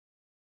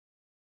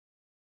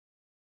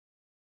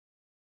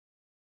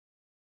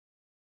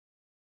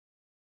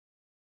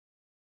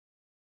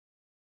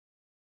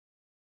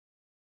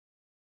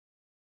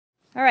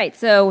All right,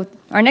 so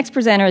our next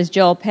presenter is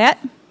Joel Pett.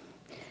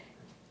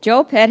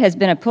 Joel Pett has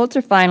been a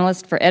Pulitzer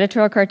finalist for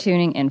editorial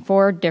cartooning in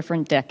 4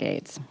 different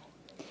decades.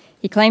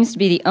 He claims to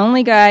be the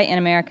only guy in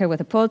America with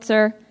a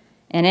Pulitzer,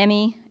 an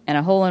Emmy, and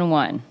a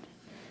hole-in-one.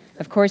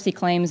 Of course, he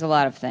claims a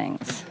lot of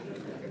things.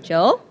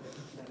 Joel?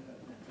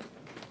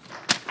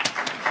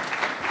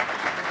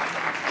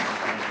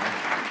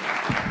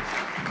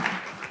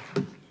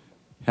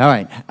 All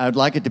right. I would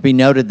like it to be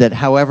noted that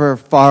however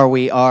far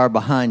we are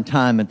behind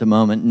time at the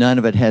moment, none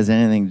of it has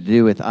anything to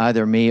do with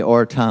either me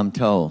or Tom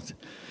Tolles,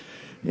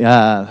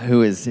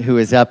 who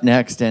is up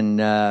next.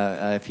 And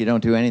if you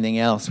don't do anything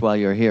else while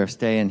you're here,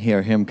 stay and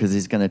hear him, because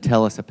he's going to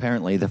tell us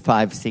apparently the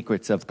 5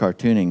 secrets of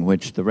cartooning,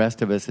 which the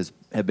rest of us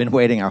have been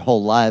waiting our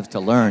whole lives to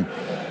learn.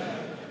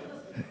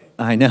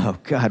 I know.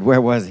 God,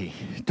 where was he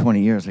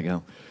 20 years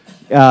ago?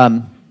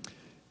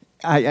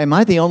 Am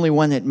I the only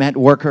one that Matt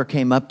Worker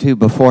came up to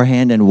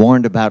beforehand and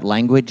warned about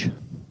language?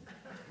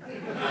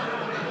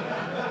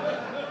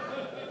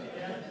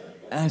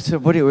 I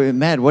said,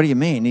 Matt, what do you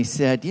mean? He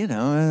said,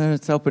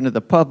 it's open to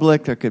the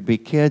public. There could be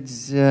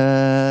kids.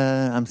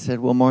 I said,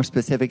 well, more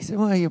specific. He said,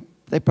 well,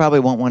 they probably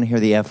won't want to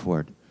hear the F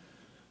word.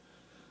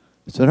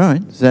 I said, all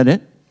right, is that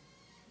it?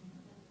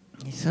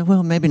 He said,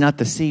 well, maybe not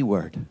the C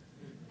word. I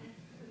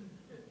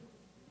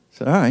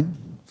said, all right.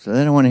 So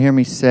they don't want to hear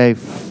me say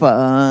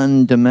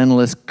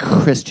fundamentalist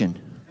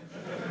Christian.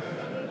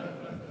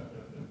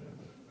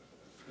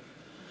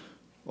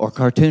 Or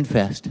Cartoon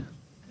Fest.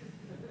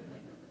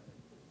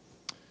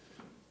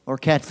 Or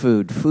cat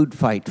food, food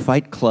fight,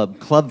 fight club,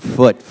 club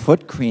foot,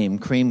 foot cream,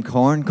 cream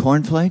corn,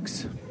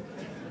 cornflakes.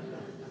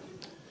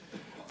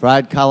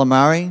 Fried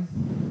calamari,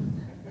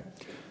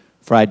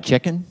 fried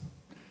chicken,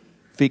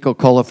 fecal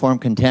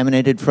coliform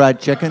contaminated fried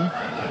chicken.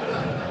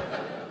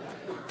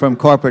 From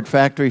corporate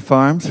factory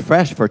farms,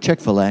 fresh for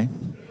Chick-fil-A.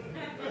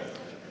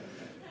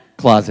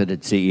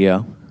 Closeted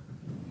CEO.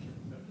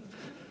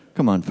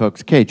 Come on,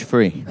 folks,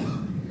 cage-free.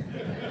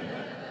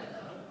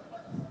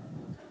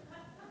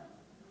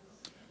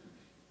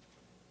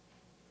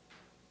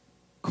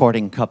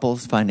 Courting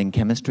couples, finding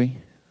chemistry.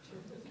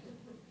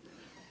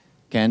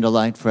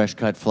 Candlelight,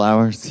 fresh-cut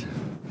flowers,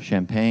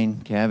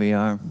 champagne,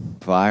 caviar,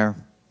 fire.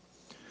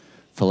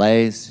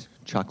 Fillets,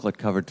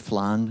 chocolate-covered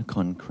flan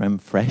con creme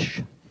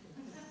fraiche.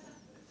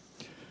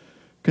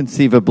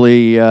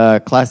 Conceivably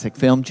classic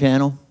film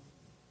channel,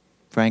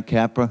 Frank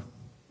Capra,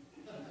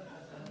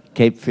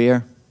 Cape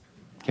Fear,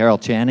 Carol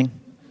Channing,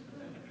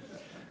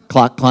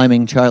 clock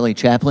climbing Charlie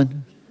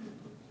Chaplin,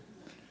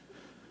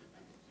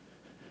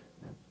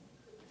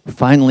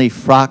 finely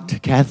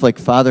frocked Catholic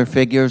father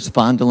figures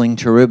fondling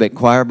cherubic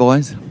choir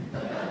boys,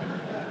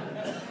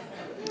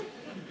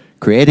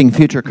 creating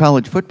future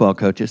college football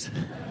coaches.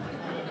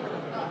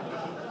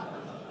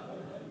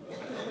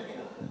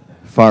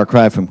 Far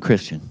cry from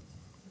Christian.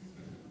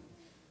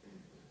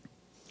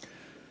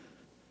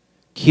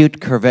 Cute,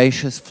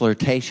 curvaceous,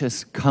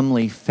 flirtatious,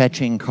 comely,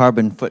 fetching,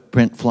 carbon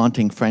footprint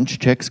flaunting French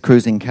chicks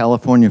cruising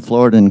California,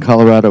 Florida, and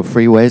Colorado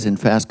freeways in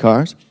fast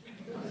cars.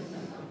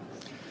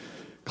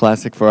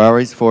 Classic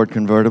Ferraris, Ford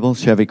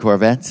convertibles, Chevy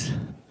Corvettes.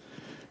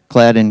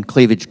 Clad in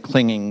cleavage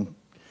clinging...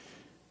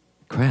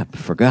 Crap,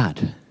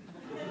 forgot.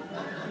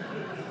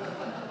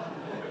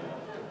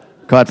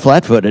 Caught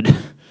flat-footed.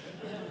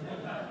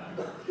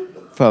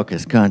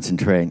 Focus,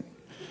 concentrate.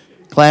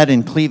 Clad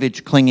in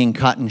cleavage-clinging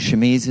cotton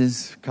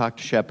chemises, cocked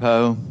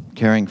chapeau,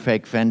 carrying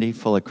fake Fendi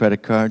full of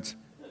credit cards.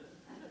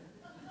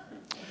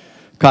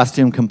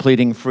 Costume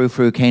completing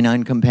frou-frou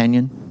canine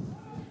companion.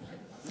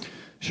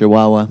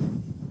 Chihuahua.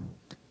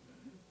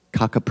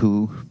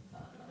 Cockapoo.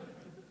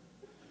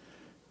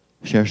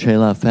 Cherchez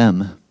la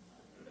femme.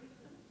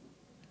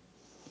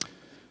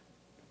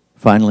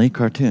 Finally,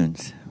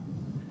 cartoons.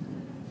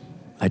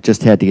 I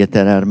just had to get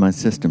that out of my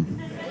system.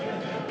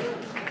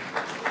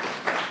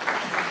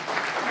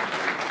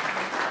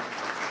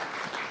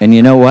 And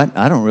you know what?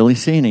 I don't really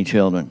see any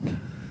children.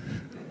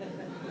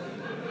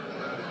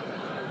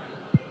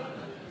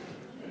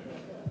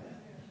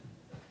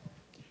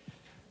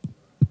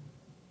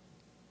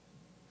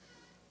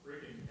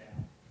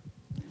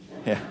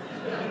 Yeah.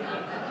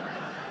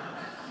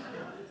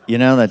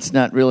 That's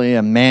not really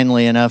a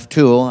manly enough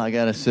tool, I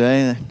gotta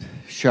say.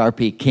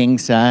 Sharpie king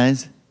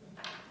size.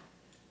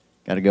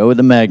 Gotta go with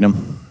the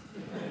Magnum.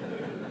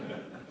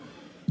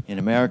 In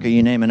America,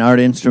 you name an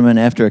art instrument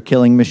after a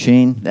killing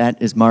machine,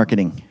 that is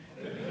marketing.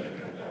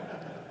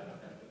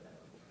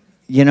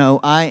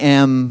 I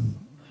am...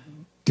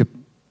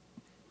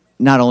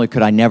 Not only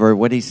could I never...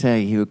 What did he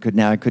say? I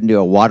couldn't do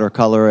a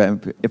watercolor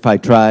if I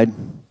tried.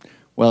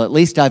 Well, at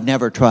least I've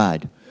never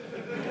tried.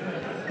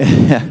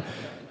 And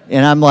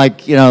I'm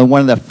like, one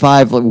of the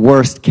 5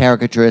 worst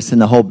caricaturists in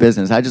the whole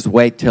business. I just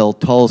wait till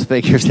Tolles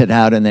figures it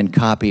out and then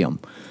copy them.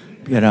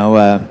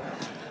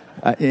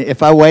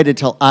 If I waited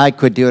till I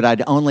could do it,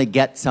 I'd only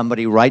get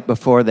somebody right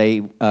before they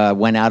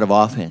went out of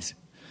office.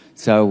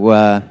 So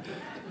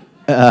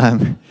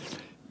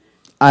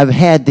I've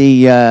had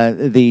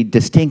the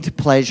distinct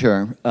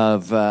pleasure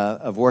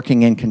of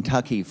working in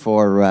Kentucky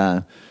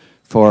for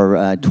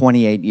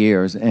 28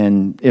 years,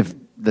 and if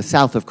the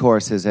South, of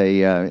course, is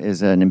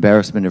an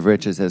embarrassment of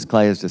riches, as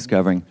Clay is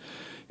discovering.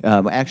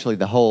 Actually,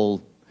 the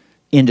whole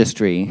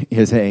industry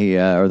is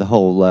or the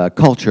whole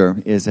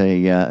culture is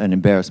an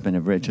embarrassment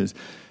of riches.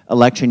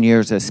 Election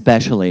years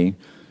especially.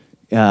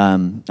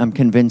 I'm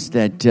convinced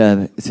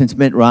that since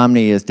Mitt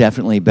Romney is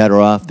definitely better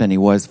off than he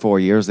was 4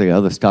 years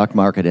ago, the stock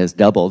market has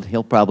doubled,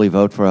 he'll probably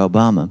vote for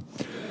Obama.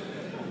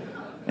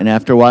 And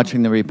after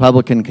watching the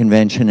Republican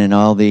convention and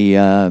all the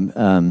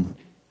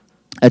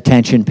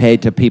attention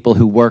paid to people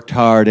who worked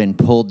hard and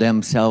pulled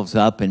themselves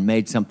up and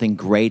made something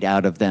great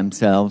out of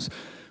themselves,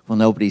 well,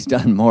 nobody's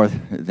done more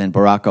than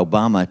Barack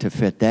Obama to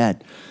fit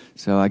that.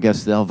 So I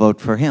guess they'll vote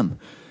for him.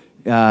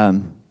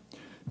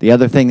 The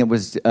other thing that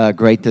was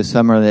great this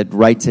summer that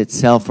writes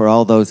itself are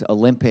all those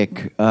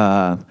Olympic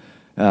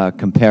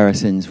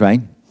comparisons,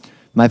 right?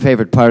 My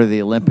favorite part of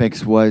the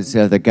Olympics was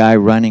the guy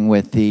running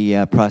with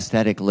the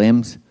prosthetic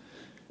limbs,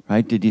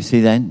 right? Did you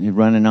see that?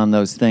 Running on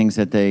those things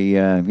that they,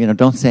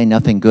 don't say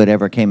nothing good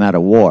ever came out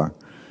of war,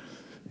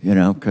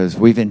 because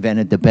we've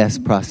invented the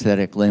best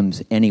prosthetic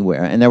limbs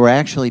anywhere. And there were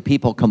actually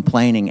people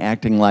complaining,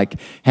 acting like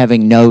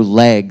having no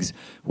legs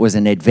was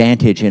an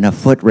advantage in a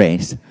foot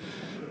race.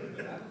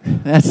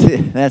 That's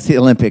the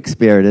Olympic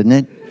spirit, isn't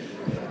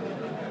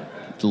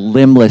it?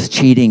 Limbless,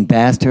 cheating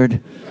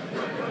bastard.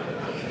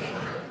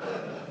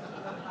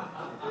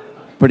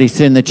 Pretty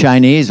soon the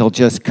Chinese will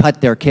just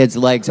cut their kids'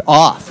 legs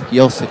off.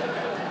 You'll see.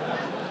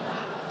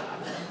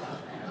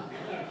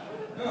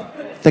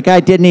 The guy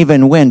didn't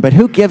even win, but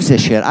who gives a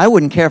shit? I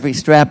wouldn't care if he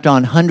strapped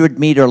on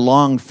 100-meter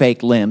long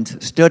fake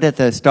limbs, stood at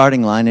the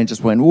starting line, and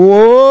just went,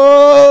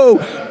 whoa,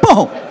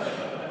 boom.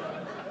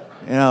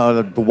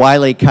 The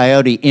Wile E.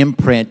 Coyote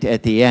imprint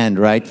at the end,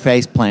 right?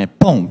 Face plant,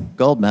 boom,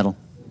 gold medal.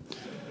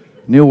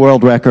 New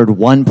world record,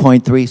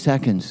 1.3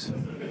 seconds.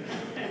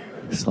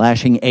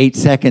 Slashing 8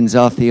 seconds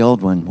off the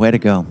old one. Way to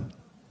go.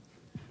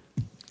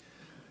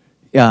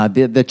 Yeah,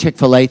 the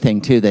Chick-fil-A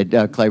thing, too,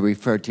 that Clay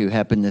referred to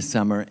happened this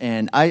summer.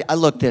 And I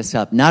looked this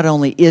up. Not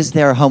only is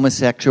there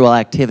homosexual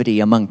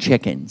activity among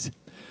chickens,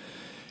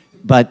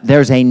 but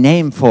there's a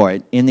name for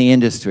it in the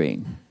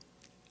industry.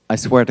 I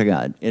swear to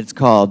God. It's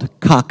called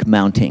cock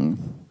mounting.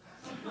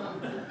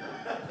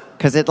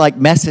 Because it,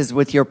 messes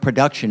with your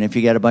production if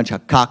you get a bunch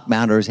of cock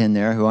mounters in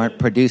there who aren't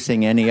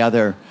producing any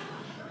other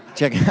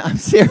chicken. I'm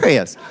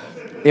serious.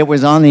 It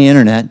was on the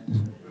internet.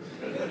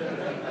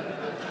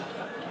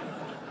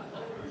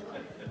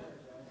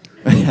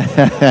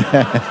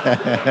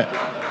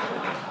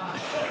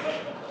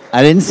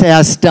 I didn't say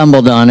I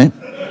stumbled on it.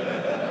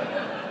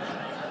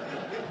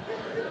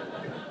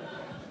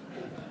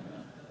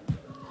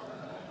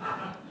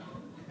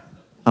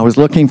 I was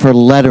looking for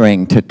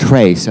lettering to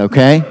trace,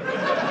 okay?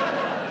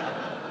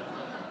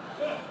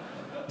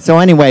 So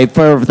anyway,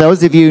 for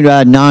those of you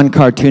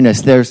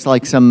non-cartoonists, there's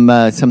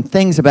some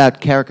things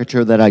about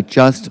caricature that I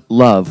just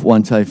love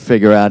once I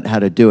figure out how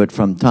to do it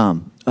from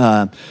Tom.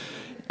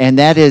 And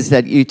that is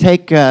that you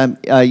take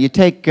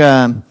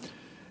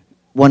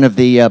one of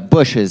the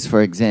bushes,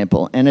 for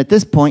example, and at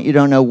this point you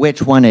don't know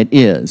which one it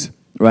is,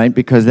 right?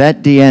 Because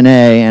that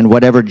DNA and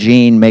whatever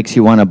gene makes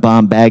you want to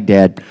bomb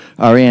Baghdad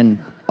are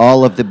in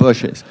all of the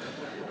bushes.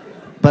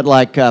 But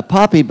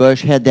Poppy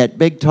Bush had that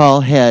big tall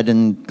head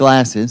and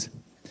glasses.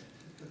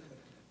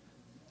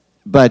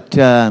 But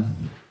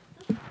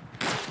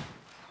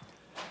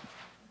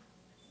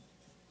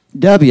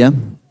W,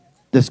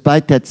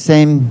 despite that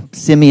same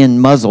simian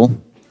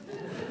muzzle,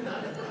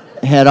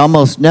 had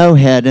almost no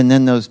head and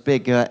then those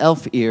big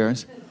elf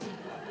ears.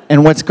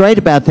 And what's great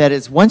about that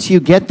is once you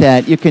get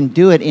that, you can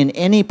do it in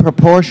any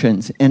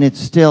proportions and it's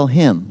still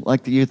him.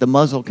 Like the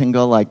muzzle can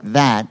go like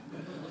that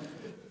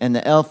and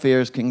the elf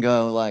ears can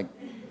go like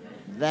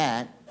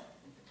that.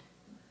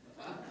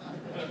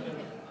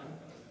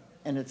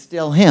 And it's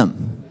still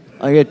him.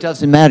 It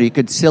doesn't matter. You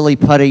could silly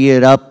putty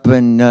it up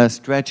and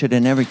stretch it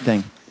and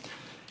everything.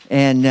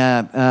 And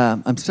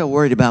I'm so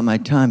worried about my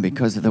time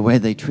because of the way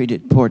they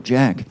treated poor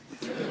Jack.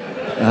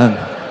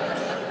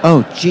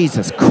 Oh,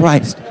 Jesus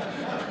Christ.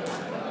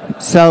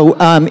 So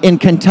in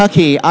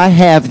Kentucky, I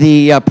have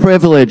the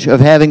privilege of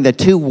having the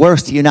two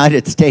worst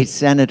United States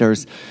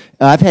senators.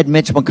 I've had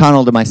Mitch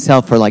McConnell to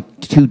myself for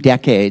 2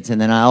 decades, and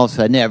then all of a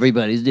sudden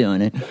everybody's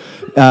doing it.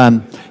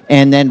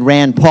 And then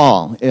Rand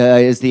Paul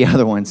is the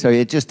other one. So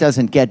it just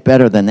doesn't get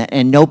better than that.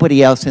 And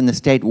nobody else in the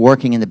state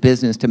working in the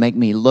business to make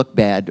me look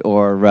bad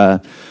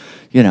or,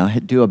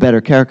 do a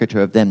better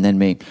caricature of them than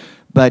me.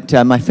 But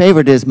my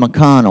favorite is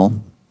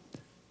McConnell.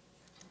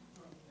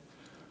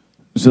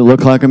 Does it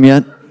look like him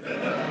yet?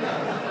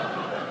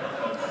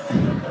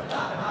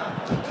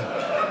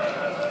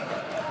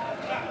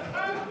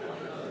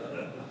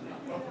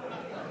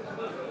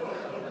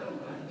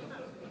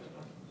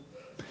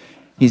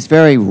 He's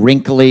very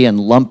wrinkly and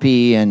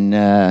lumpy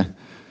and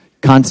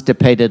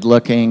constipated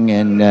looking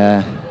and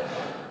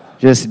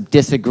just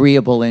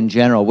disagreeable in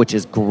general, which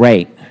is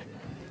great.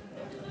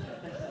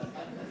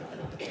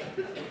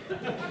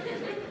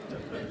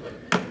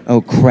 Oh,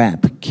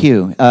 crap.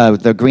 Q.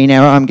 The green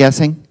arrow, I'm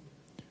guessing?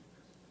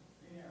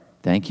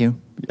 Thank you.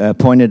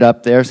 Pointed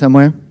up there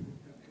somewhere.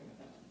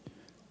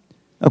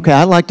 Okay,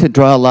 I like to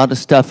draw a lot of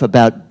stuff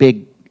about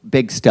big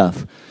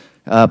stuff.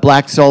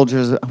 Black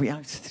soldiers.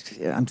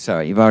 I'm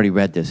sorry, you've already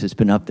read this. It's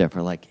been up there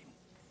for like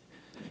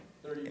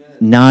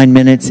 9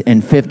 minutes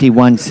and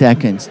 51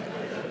 seconds.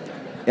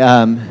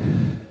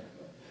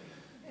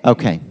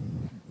 Okay,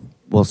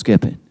 we'll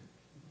skip it.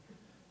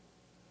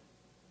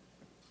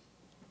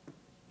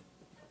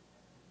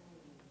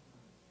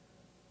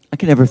 I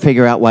can never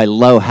figure out why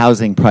low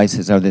housing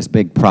prices are this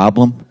big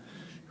problem.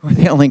 We're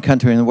the only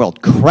country in the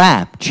world.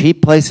 Crap,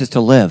 cheap places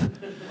to live.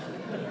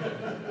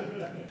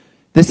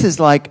 This is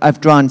like I've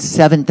drawn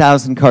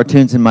 7,000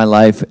 cartoons in my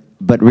life,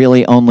 but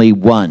really only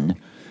one.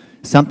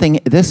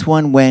 This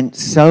one went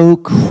so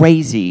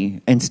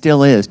crazy, and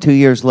still is, 2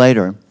 years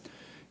later.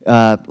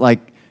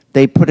 Like,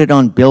 they put it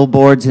on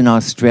billboards in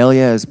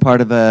Australia as part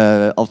of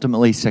a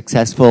ultimately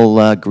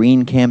successful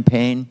green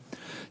campaign.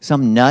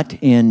 Some nut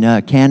in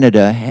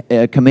Canada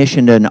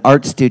commissioned an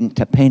art student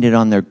to paint it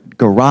on their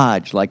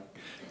garage, like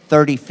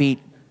 30 feet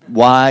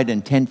wide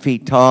and 10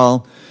 feet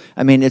tall.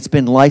 I mean, it's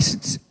been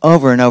licensed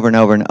over and over and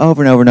over and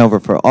over and over and over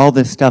for all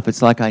this stuff.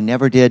 It's like I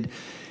never did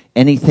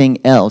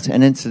anything else.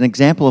 And it's an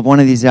example of one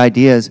of these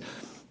ideas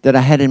that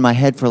I had in my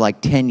head for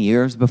like 10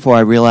 years before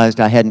I realized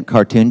I hadn't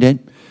cartooned it,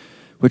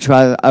 which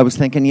I was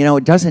thinking, you know,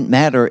 it doesn't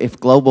matter if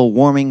global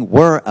warming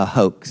were a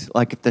hoax.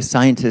 Like if the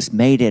scientists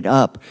made it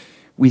up,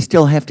 we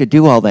still have to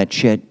do all that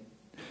shit,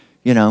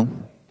 you know.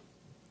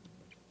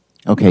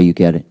 Okay, you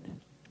get it.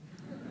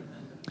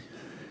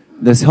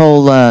 This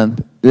whole,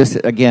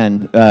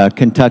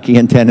 Kentucky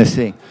and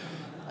Tennessee.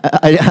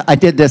 I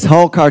did this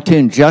whole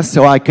cartoon just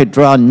so I could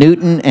draw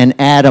Newton and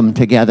Adam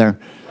together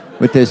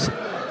with this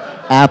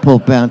apple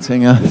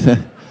bouncing off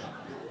the...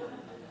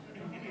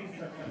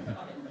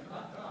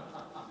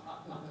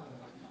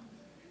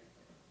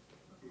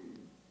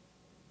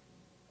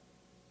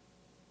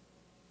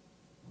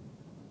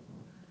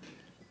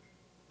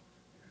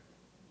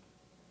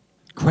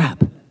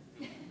 Crap.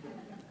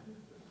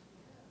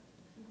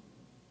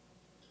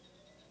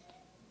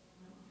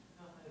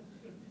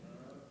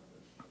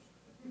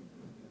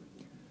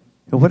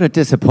 What a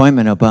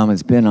disappointment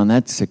Obama's been on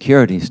that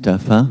security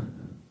stuff, huh?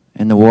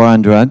 And the war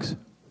on drugs.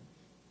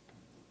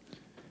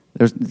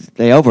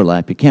 They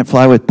overlap. You can't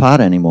fly with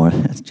pot anymore.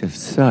 That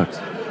just sucks.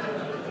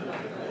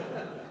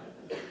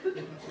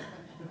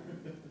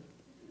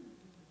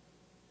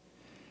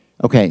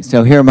 Okay,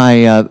 so here are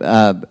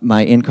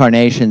my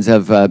incarnations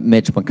of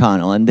Mitch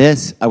McConnell. And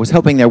this, I was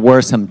hoping there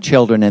were some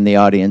children in the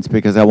audience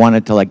because I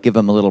wanted to like give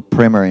them a little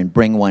primer and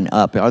bring one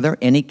up. Are there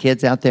any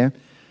kids out there?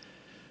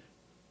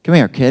 Come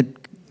here, kid.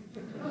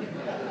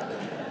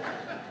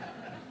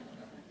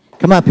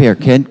 Come up here,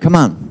 kid. Come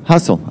on,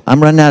 hustle.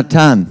 I'm running out of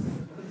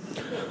time.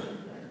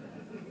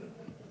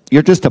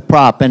 You're just a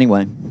prop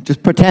anyway.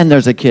 Just pretend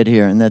there's a kid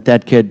here and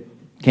that kid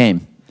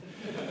came.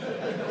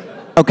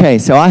 Okay,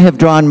 so I have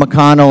drawn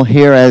McConnell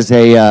here as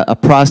a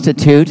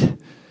prostitute,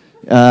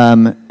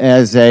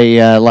 as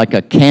like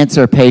a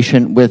cancer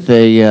patient with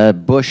a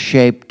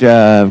bush-shaped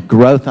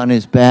growth on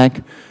his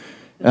back,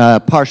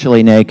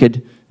 partially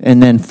naked,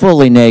 and then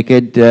fully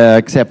naked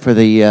except for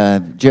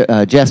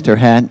the jester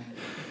hat,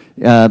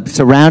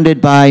 surrounded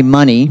by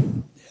money,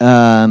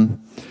 and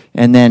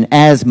then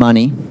as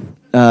money,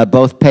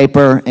 both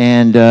paper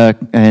and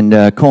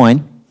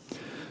coin.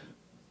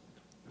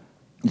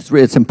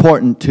 It's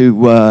important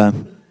to,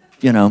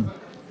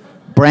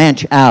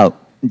 branch out,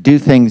 do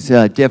things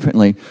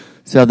differently.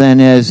 So then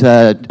as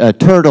a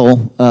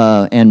turtle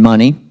and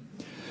money,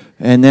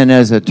 and then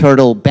as a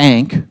turtle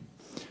bank,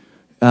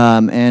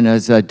 and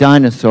as a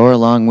dinosaur,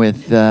 along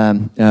with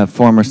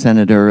former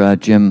Senator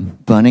Jim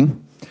Bunning,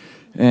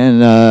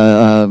 and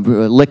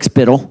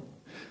Lickspittle,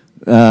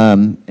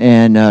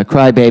 and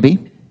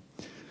Crybaby.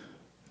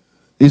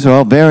 These are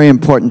all very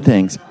important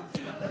things.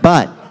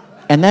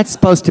 And that's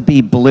supposed to be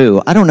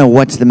blue. I don't know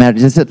what's the matter.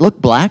 Does it look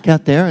black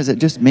out there? Is it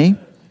just me?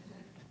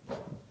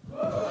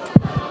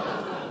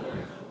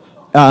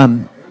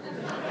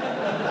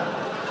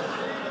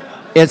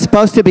 It's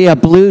supposed to be a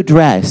blue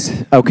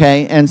dress,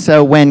 okay? And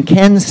so when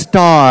Ken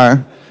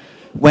Starr,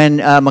 when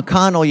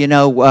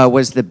McConnell,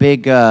 was the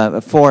big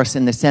force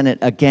in the Senate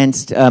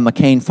against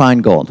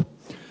McCain-Feingold,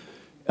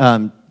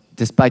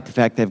 despite the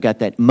fact they've got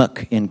that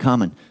muck in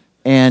common.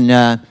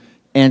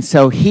 And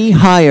so he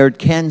hired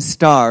Ken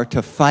Starr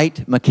to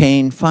fight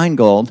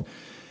McCain-Feingold.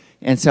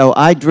 And so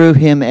I drew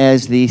him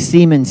as the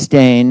semen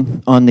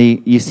stain on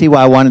the... You see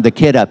why I wanted the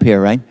kid up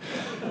here, right?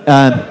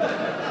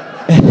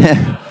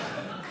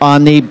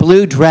 On the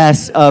blue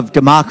dress of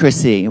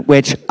democracy,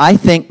 which I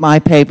think my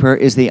paper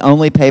is the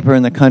only paper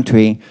in the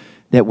country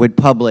that would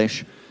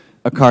publish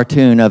a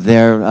cartoon of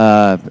their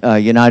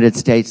United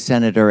States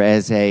Senator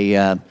as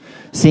a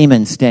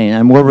semen stain.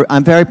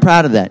 I'm very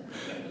proud of that.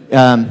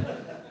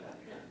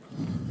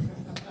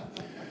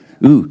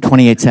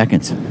 28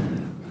 seconds.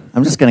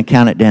 I'm just going to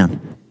count it down.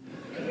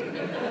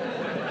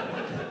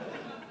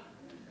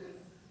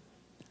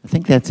 I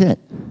think that's it.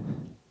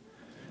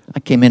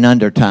 I came in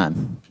under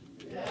time.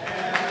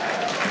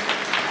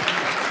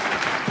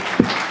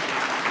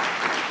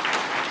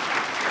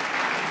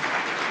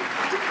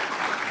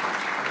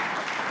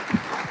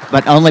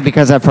 but only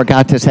because I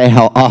forgot to say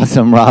how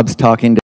awesome Rob's talking to